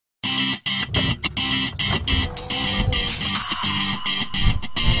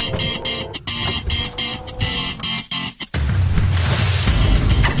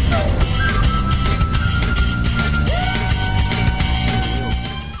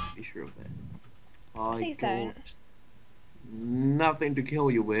through with it. I Please got don't. nothing to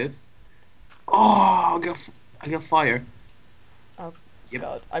kill you with. Oh, I got fire. Oh Yep.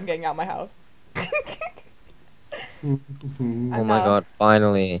 god, I'm getting out of my house. Oh I'm my now. god,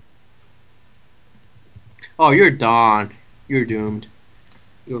 finally. Oh, you're done. You're doomed.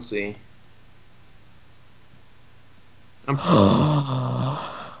 You'll see. I'm.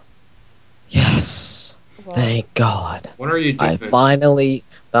 Yes. What? Thank God. What are you I doing? finally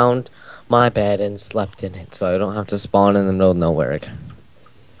found my bed and slept in it, so I don't have to spawn in the middle of nowhere again.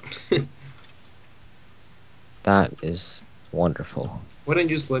 That is wonderful. Why don't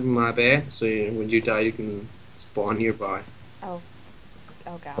you sleep in my bed so when you die you can spawn nearby? Oh.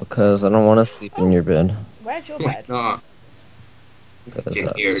 Oh god. Because I don't want to sleep in your bed. Where's your Why bed? not? Because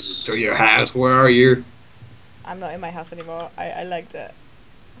Get here, that's... destroy your house. Where are you? I'm not in my house anymore. I liked it.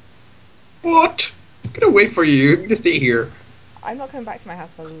 What? I'm gonna wait for you. I'm gonna stay here. I'm not coming back to my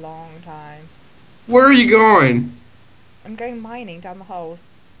house for a long time. Where are you going? I'm going mining down the hole.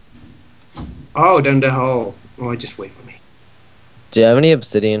 Oh, down the hole. Oh, just wait for me. Do you have any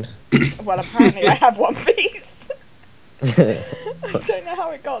obsidian? Well, apparently I have one piece. I don't know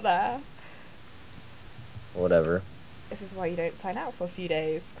how it got there. Whatever. This is why you don't sign out for a few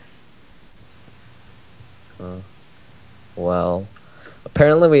days. Well,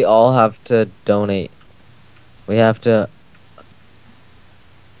 apparently we all have to donate. We have to...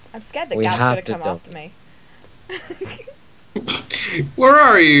 I'm scared that We Gab's have gonna to come after me. Where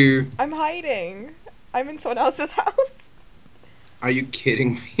are you? I'm hiding. I'm in someone else's house. Are you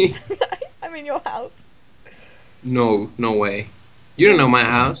kidding me? I'm in your house. No, no way. You don't know my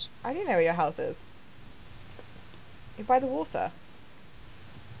house. I do know where your house is. You're by the water.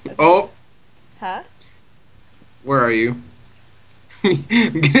 Oh, Huh? where are you?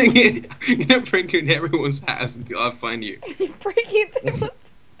 I'm gonna break into everyone's house until I find you. You're breaking into everyone's...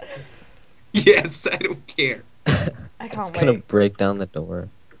 Yes, I don't care. I I'm can't just gonna wait. break down the door.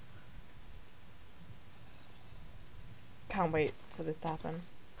 Can't wait for this to happen.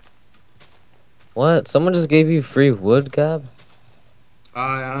 What? Someone just gave you free wood, Gab?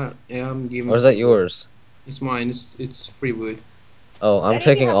 Yeah, I'm giving. Or is that yours? It's mine. It's free wood. Oh, I'm Don't you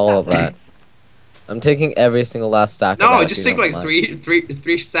taking have all of that. saplings? I'm taking every single last stack of No, that. if just you take don't like mind.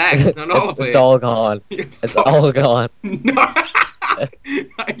 three stacks, not all of It's it. all gone. You're It's fucked. all gone. No.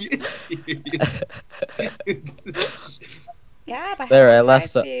 Are you serious? Gab, I There, have I a left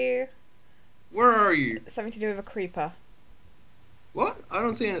surprise some. for you. Where are you? Something to do with a creeper. What? I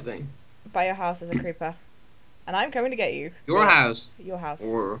don't see anything. By your house is a creeper. And I'm coming to get you. Your house Your house.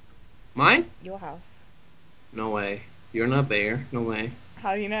 or mine? Your house. No way. You're not there. No way.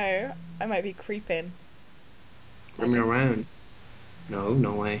 How do you know? I might be creeping. Roaming around. No,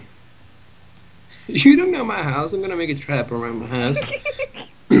 no way. You don't know my house. I'm gonna make a trap around my house.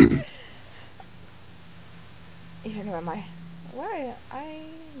 You don't know where my... Where? I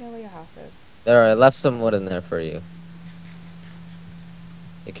know where your house is. There, I left some wood in there for you.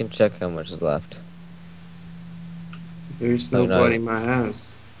 You can check how much is left. There's Oh, no. nobody in my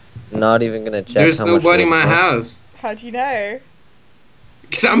house. Not even gonna check There's how much nobody in wood my is left. house. How do you know?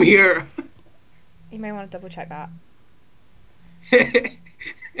 Cause I'm here. You may want to double check that.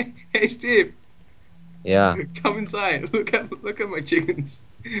 Hey Steve, Yeah. come inside. Look at my chickens.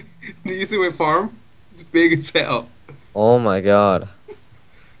 Do you see my farm? It's big as hell. Oh my god.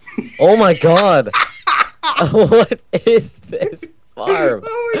 Oh my god. What is this farm?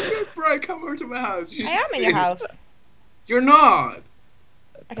 Oh my god, bro, come over to my house. You I should am in see your this. house. You're not.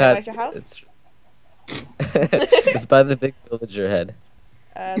 Okay, Pat, where's your house? It's, it's by the big villager head.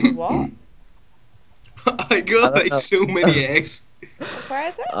 The what? I got I don't like know. so many eggs. Where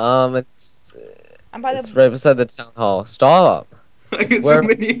is it? It's I'm by it's the... right beside the town hall. Stop. I got Where- so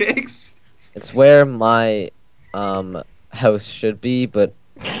many eggs. It's where my house should be, but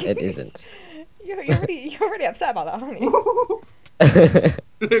it isn't. You're really upset about that, aren't you?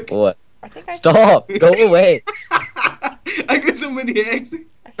 Look. What? I think I... Stop! Go away! I got so many eggs.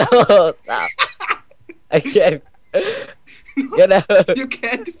 No, stop! I can't. Get out! You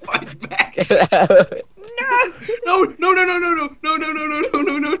can't fight back. Get out! No! No, no, no, no, no, no, no, no, no, no,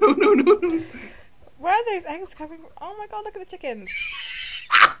 no, no, no, no, no, no. Where are those eggs coming from? Oh my god, look at the chickens.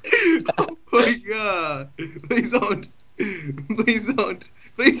 Oh my god. Please don't. Please don't.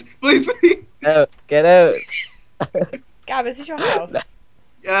 Please, please, please. No, get out! Gab, is this your house?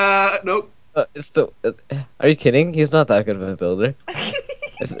 Nope. It's still. Are you kidding? He's not that good of a builder.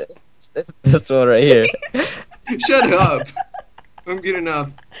 It's this one right here. Shut up. I'm good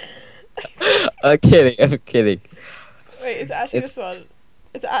enough. I'm kidding. I'm kidding. Wait, is it actually It's- this one?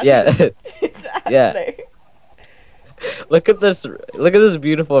 Is it actually Yeah. It's actually... Yeah. Look at this. Look at this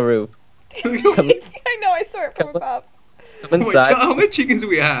beautiful roof. Come, I know, I saw it from come, above. come Oh my inside. god, how many chickens do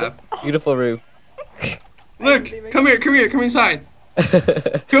we have? This beautiful roof. Look, come here, come inside.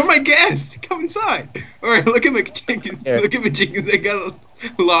 You're my guest. Come inside. Alright, look at my chickens. Here. Look at my chickens. I got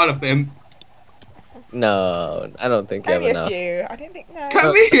a lot of them. No, I don't think you have Only a enough. few. I don't think no.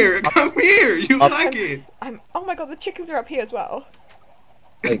 Come here, come here. You Up. like it. Oh my god, the chickens are up here as well.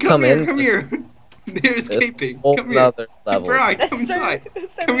 Hey, Come come here, in. come here. They're escaping. Whole Come here. nother level. Brian, That's come inside.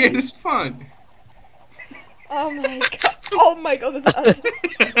 that's so Come here, mean. this is fun. Oh my god. Oh my god, there's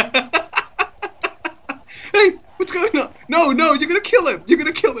Hey, what's going on? No, no, you're gonna kill him. You're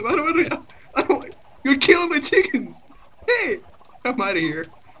gonna kill him. I don't. You're killing my chickens. Hey, I'm out of here.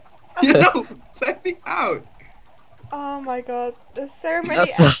 You know, let me out. Oh my god, there's so many.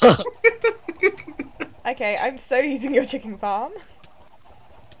 That's not- Okay, I'm so using your chicken farm.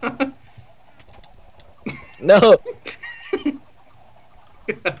 no.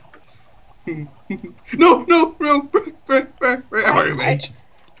 No, no, no. Rage.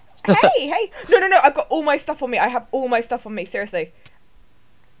 Hey, no, I've got all my stuff on me. I have all my stuff on me, seriously.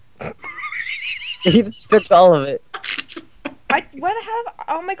 He just took all of it. Where the hell?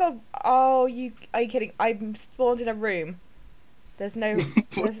 Oh my god. Oh, are you kidding? I'm spawned in a room. There's no.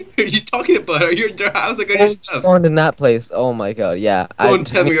 What are you talking about? Are you in your house? I got I your stuff. spawned in that place. Oh my god, yeah. Don't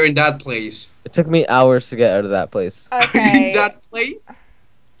tell me you're in that place. It took me hours to get out of that place. Are you Okay. in that place?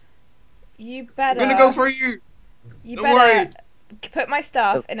 You I'm better. gonna go for you. You Don't better worry. put my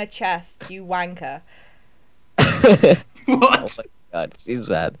stuff in a chest, you wanker. Oh What? my god, she's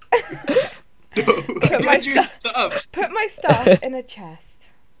bad. No, I my got your stuff. Put my stuff in a chest.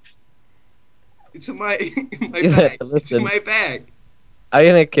 It's in my my You bag. have It's to in listen. my bag. I'm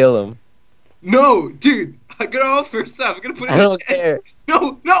gonna kill him. No, dude. I got all for stuff. I'm gonna put it I in the don't chest. care.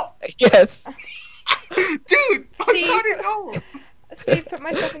 No, no, Yes. dude. I Steve. got it all. Steve, put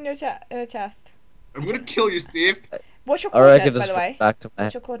my stuff in your in a chest. I'm gonna kill you, Steve. What's your Or I could coordinates, by just the run way? back to my.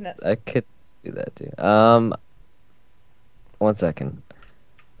 What's your coordinates? I could just do that too. 1 second.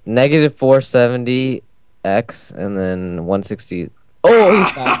 Negative 470 x and then 160. Oh,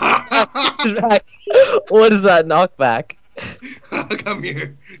 he's back. He's back. What is that knockback? Come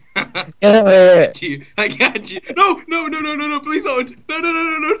here. Get over here. got you. I got you. No, no, no, no, no, no. Please don't. No, no, no,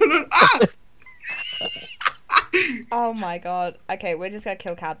 no, no, no, no. Ah! Oh my god. Okay, we're just gonna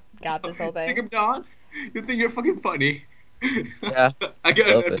kill Gab this whole You think thing. I'm Don? You think you're fucking funny? Yeah. I got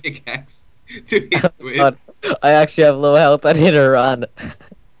Love another it. pickaxe to hit with. God, I actually have low health. I need to run.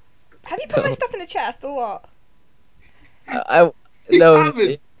 Have you put my No. stuff in a chest or what? I You no.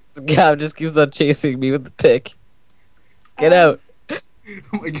 haven't. Gab just keeps on chasing me with the pick. Get Um, out!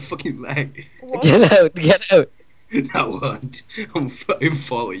 Oh my fucking leg. What? Get out! Get out! I won't. I'm fucking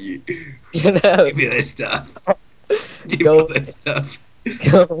follow you. Get out! Give me that stuff. Give Go. me that stuff.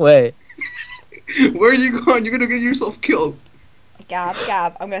 Go away! Where are you going? You're gonna get yourself killed. Gab,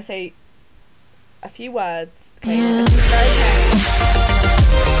 I'm gonna say a few words. Okay, this is very